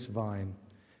attend to this vine.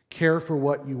 Care for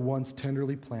what you once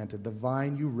tenderly planted, the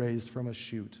vine you raised from a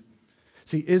shoot.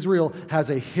 See, Israel has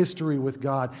a history with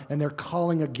God, and they're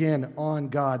calling again on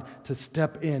God to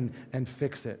step in and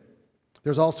fix it.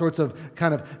 There's all sorts of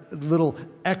kind of little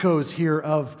echoes here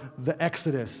of the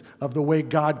Exodus, of the way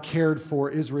God cared for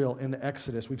Israel in the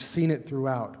Exodus. We've seen it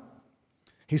throughout.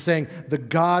 He's saying, the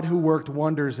God who worked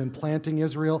wonders in planting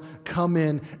Israel, come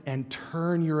in and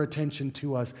turn your attention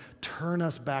to us. Turn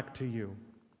us back to you.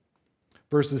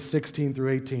 Verses 16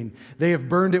 through 18. They have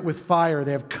burned it with fire.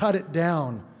 They have cut it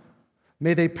down.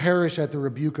 May they perish at the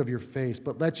rebuke of your face,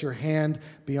 but let your hand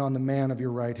be on the man of your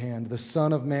right hand, the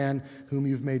Son of Man whom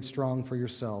you've made strong for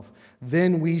yourself.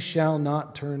 Then we shall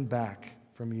not turn back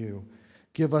from you.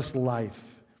 Give us life,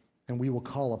 and we will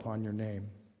call upon your name.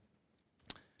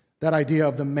 That idea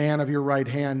of the man of your right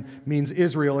hand means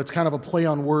Israel. It's kind of a play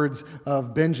on words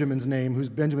of Benjamin's name,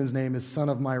 Benjamin's name is son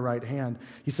of my right hand.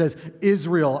 He says,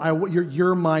 Israel,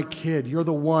 you're my kid. You're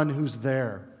the one who's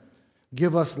there.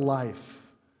 Give us life.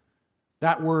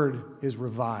 That word is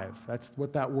revive. That's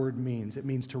what that word means. It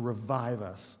means to revive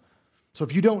us. So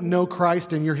if you don't know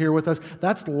Christ and you're here with us,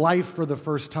 that's life for the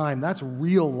first time. That's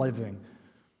real living.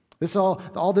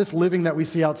 All this living that we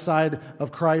see outside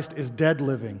of Christ is dead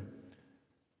living.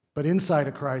 But inside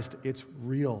of Christ, it's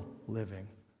real living.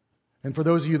 And for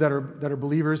those of you that are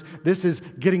believers, this is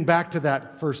getting back to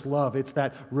that first love. It's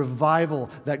that revival,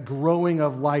 that growing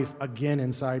of life again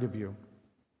inside of you.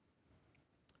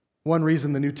 One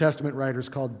reason the New Testament writers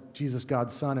called Jesus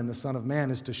God's Son and the Son of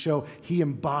Man is to show He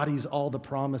embodies all the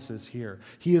promises here.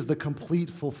 He is the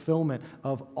complete fulfillment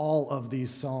of all of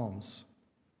these Psalms.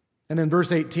 And then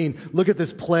verse 18, look at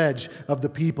this pledge of the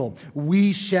people.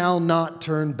 We shall not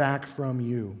turn back from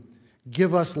you.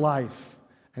 Give us life,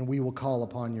 and we will call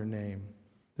upon your name.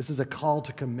 This is a call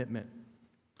to commitment.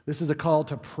 This is a call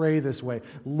to pray this way.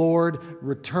 Lord,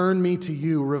 return me to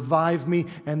you, revive me,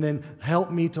 and then help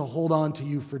me to hold on to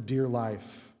you for dear life.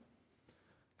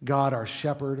 God, our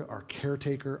shepherd, our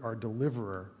caretaker, our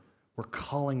deliverer, we're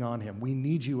calling on him. We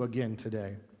need you again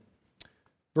today.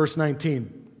 Verse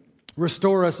 19.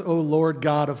 Restore us, O Lord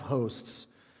God of hosts.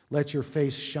 Let your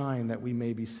face shine that we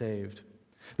may be saved.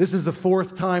 This is the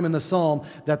fourth time in the psalm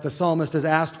that the psalmist has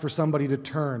asked for somebody to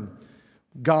turn.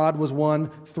 God was one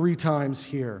 3 times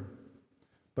here.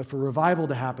 But for revival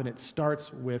to happen, it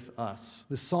starts with us.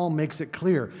 This psalm makes it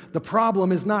clear. The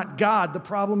problem is not God. The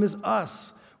problem is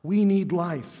us. We need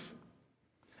life.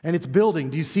 And it's building.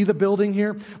 Do you see the building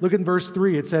here? Look at verse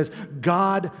 3. It says,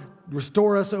 God,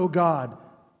 restore us, O God.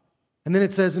 And then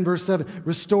it says in verse 7,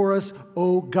 restore us,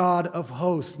 O God of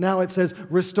hosts. Now it says,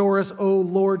 restore us, O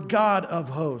Lord God of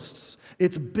hosts.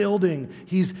 It's building.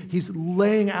 He's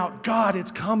laying out, God,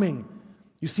 it's coming.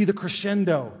 You see the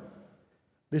crescendo.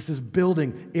 This is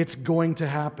building. It's going to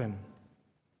happen.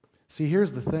 See,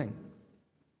 here's the thing.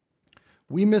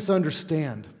 We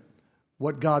misunderstand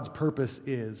what God's purpose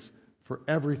is for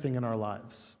everything in our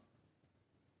lives.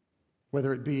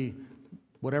 Whether it be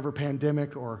whatever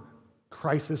pandemic or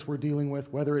crisis we're dealing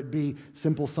with, whether it be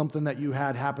simple something that you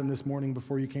had happen this morning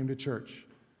before you came to church.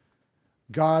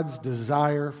 God's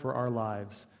desire for our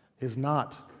lives is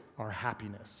not our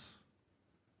happiness.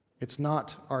 It's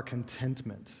not our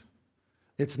contentment.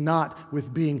 It's not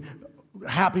with being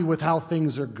happy with how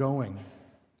things are going,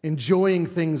 enjoying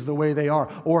things the way they are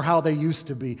or how they used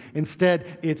to be.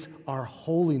 Instead, it's our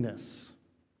holiness.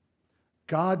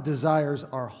 God desires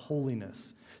our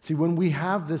holiness. See, when we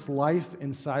have this life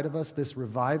inside of us, this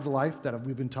revived life that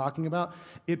we've been talking about,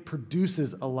 it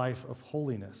produces a life of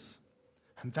holiness.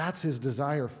 And that's His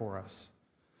desire for us.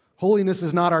 Holiness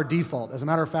is not our default. As a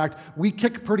matter of fact, we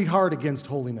kick pretty hard against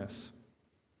holiness.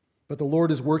 But the Lord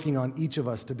is working on each of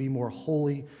us to be more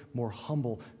holy, more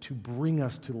humble, to bring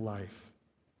us to life.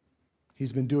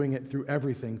 He's been doing it through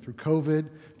everything, through COVID,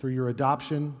 through your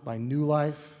adoption by New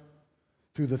Life,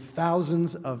 through the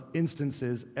thousands of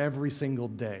instances every single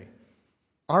day.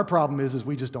 Our problem is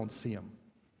we just don't see them.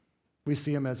 We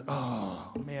see them as,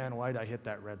 oh, man, why did I hit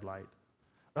that red light?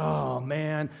 Oh,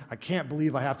 man, I can't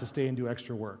believe I have to stay and do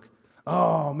extra work.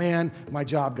 Oh, man, my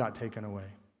job got taken away.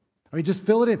 I mean, just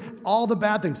fill it in. All the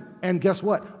bad things. And guess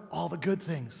what? All the good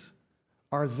things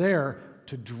are there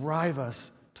to drive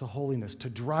us to holiness, to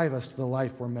drive us to the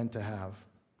life we're meant to have.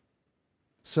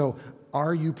 So,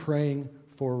 are you praying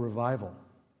for revival?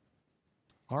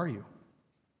 Are you?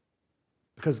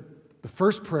 Because the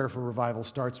first prayer for revival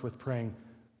starts with praying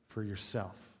for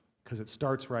yourself, because it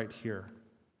starts right here.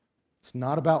 It's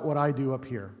not about what I do up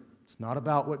here. It's not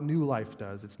about what New Life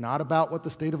does. It's not about what the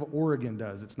state of Oregon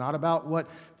does. It's not about what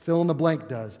fill in the blank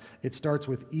does. It starts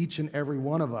with each and every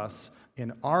one of us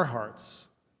in our hearts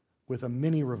with a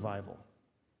mini revival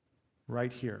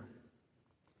right here.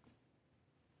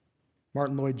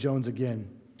 Martin Lloyd-Jones again.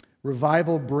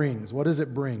 Revival brings. What does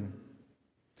it bring?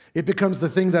 It becomes the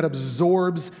thing that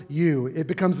absorbs you. It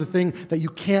becomes the thing that you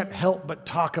can't help but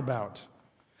talk about.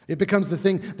 It becomes the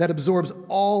thing that absorbs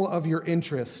all of your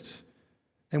interest.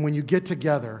 And when you get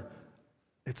together,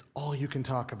 it's all you can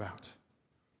talk about.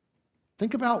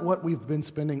 Think about what we've been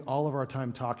spending all of our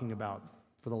time talking about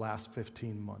for the last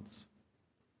 15 months.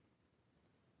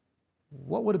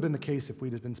 What would have been the case if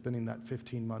we'd have been spending that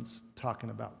 15 months talking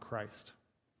about Christ?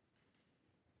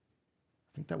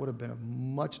 I think that would have been a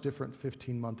much different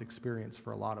 15-month experience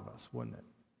for a lot of us, wouldn't it?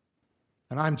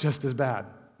 And I'm just as bad.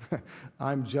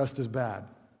 I'm just as bad.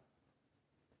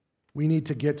 We need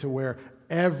to get to where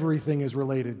everything is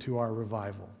related to our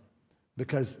revival.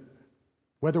 Because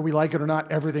whether we like it or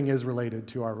not, everything is related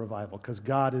to our revival, because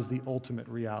God is the ultimate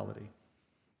reality.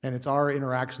 And it's our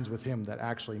interactions with Him that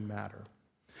actually matter.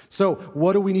 So,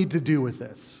 what do we need to do with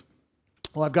this?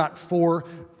 Well, I've got 4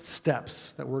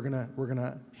 steps that we're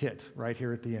gonna hit right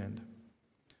here at the end.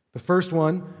 The first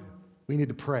one, we need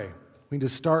to pray. We need to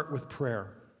start with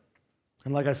prayer.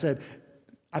 And like I said,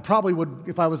 I probably would,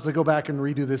 if I was to go back and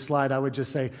redo this slide, I would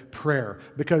just say prayer.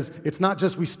 Because it's not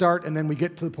just we start and then we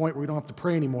get to the point where we don't have to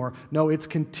pray anymore. No, it's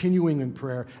continuing in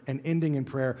prayer and ending in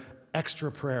prayer,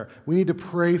 extra prayer. We need to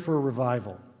pray for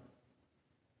revival.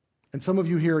 And some of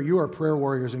you here, you are prayer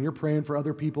warriors, and you're praying for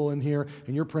other people in here,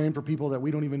 and you're praying for people that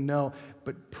we don't even know.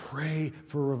 But pray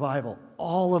for revival.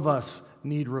 All of us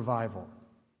need revival.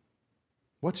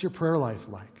 What's your prayer life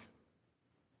like?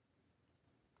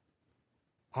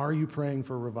 Are you praying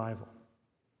for revival?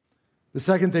 The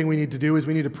second thing we need to do is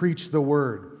we need to preach the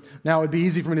word. Now, it'd be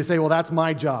easy for me to say, well, that's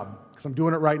my job, because I'm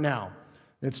doing it right now.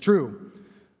 It's true.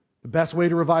 The best way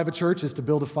to revive a church is to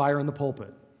build a fire in the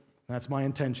pulpit. That's my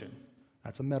intention.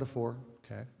 That's a metaphor,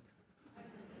 okay?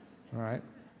 All right?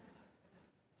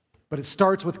 But it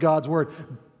starts with God's word.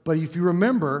 But if you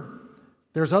remember,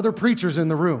 there's other preachers in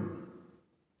the room.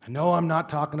 I know I'm not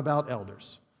talking about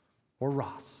elders or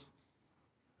Ross.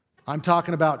 I'm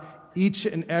talking about each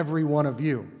and every one of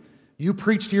you. You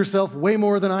preach to yourself way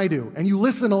more than I do, and you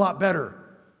listen a lot better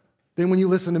than when you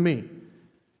listen to me.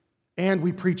 And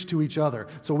we preach to each other.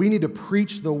 So we need to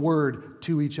preach the word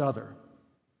to each other.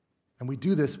 And we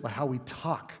do this by how we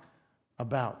talk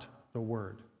about the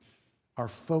word, our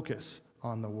focus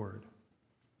on the word.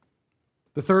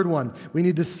 The third one, we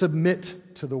need to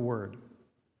submit to the word.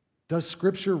 Does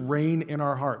Scripture reign in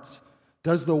our hearts?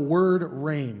 Does the word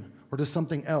reign, or does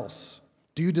something else?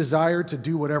 Do you desire to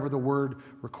do whatever the word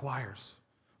requires,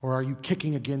 or are you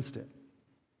kicking against it?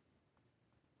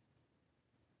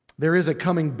 There is a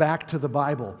coming back to the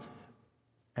Bible,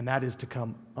 and that is to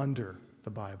come under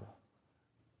the Bible.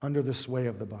 Under the sway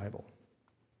of the Bible.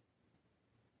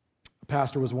 A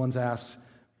pastor was once asked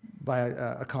by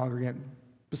a congregant,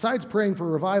 besides praying for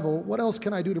revival, what else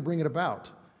can I do to bring it about?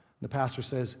 And the pastor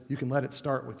says, you can let it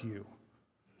start with you.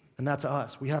 And that's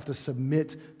us. We have to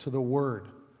submit to the word.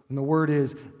 And the word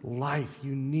is life.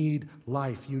 You need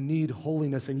life. You need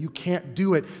holiness, and you can't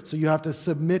do it, so you have to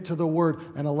submit to the word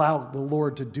and allow the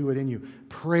Lord to do it in you.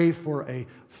 Pray for a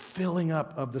filling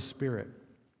up of the Spirit.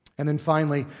 And then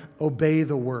finally, obey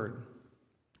the word.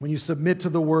 When you submit to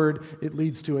the word, it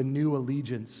leads to a new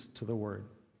allegiance to the word.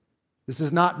 This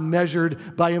is not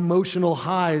measured by emotional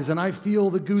highs, and I feel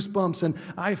the goosebumps, and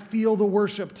I feel the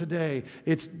worship today.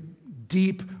 It's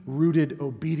deep-rooted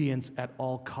obedience at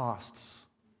all costs.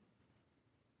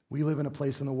 We live in a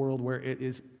place in the world where it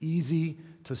is easy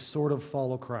to sort of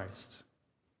follow Christ.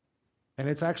 And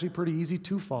it's actually pretty easy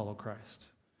to follow Christ.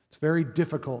 It's very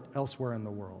difficult elsewhere in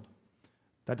the world.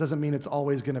 That doesn't mean it's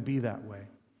always going to be that way.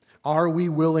 Are we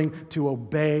willing to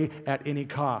obey at any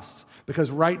cost?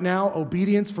 Because right now,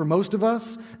 obedience for most of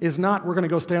us is not we're going to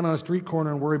go stand on a street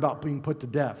corner and worry about being put to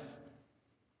death.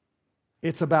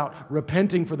 It's about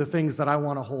repenting for the things that I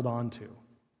want to hold on to.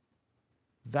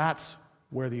 That's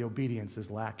where the obedience is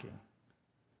lacking.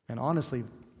 And honestly,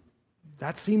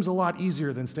 that seems a lot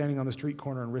easier than standing on the street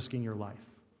corner and risking your life.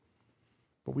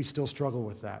 But we still struggle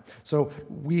with that. So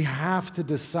we have to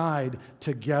decide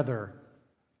together,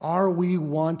 are we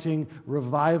wanting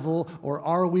revival or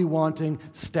are we wanting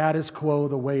status quo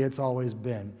the way it's always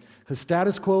been? Because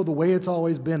status quo, the way it's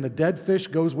always been, the dead fish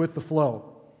goes with the flow.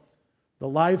 The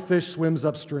live fish swims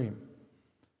upstream.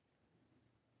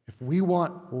 If we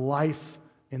want life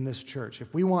in this church,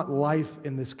 if we want life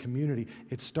in this community,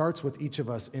 it starts with each of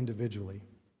us individually.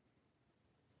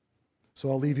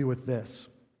 So I'll leave you with this.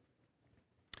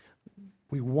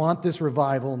 We want this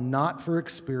revival not for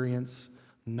experience,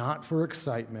 not for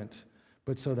excitement,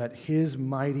 but so that his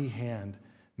mighty hand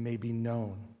may be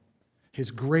known, his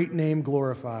great name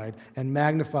glorified and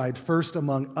magnified first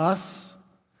among us,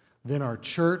 then our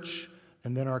church,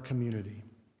 and then our community.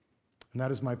 And that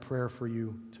is my prayer for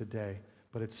you today.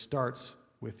 But it starts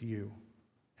with you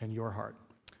and your heart.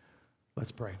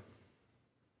 Let's pray.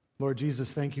 Lord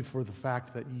Jesus, thank you for the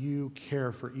fact that you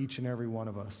care for each and every one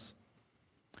of us.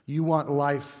 You want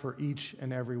life for each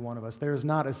and every one of us. There is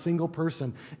not a single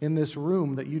person in this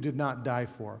room that you did not die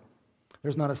for.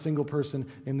 There's not a single person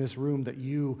in this room that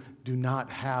you do not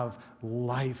have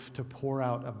life to pour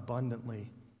out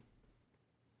abundantly.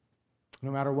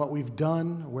 No matter what we've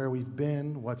done, where we've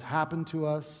been, what's happened to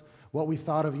us, what we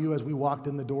thought of you as we walked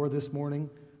in the door this morning,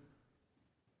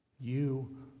 you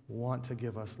want to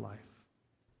give us life.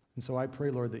 And so I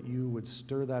pray, Lord, that you would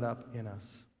stir that up in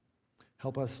us.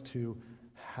 Help us to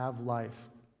have life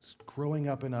growing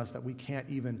up in us that we can't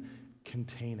even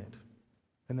contain it.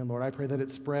 And then, Lord, I pray that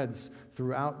it spreads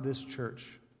throughout this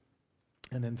church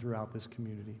and then throughout this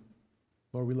community.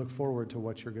 Lord, we look forward to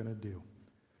what you're going to do.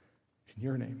 In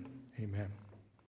your name, amen.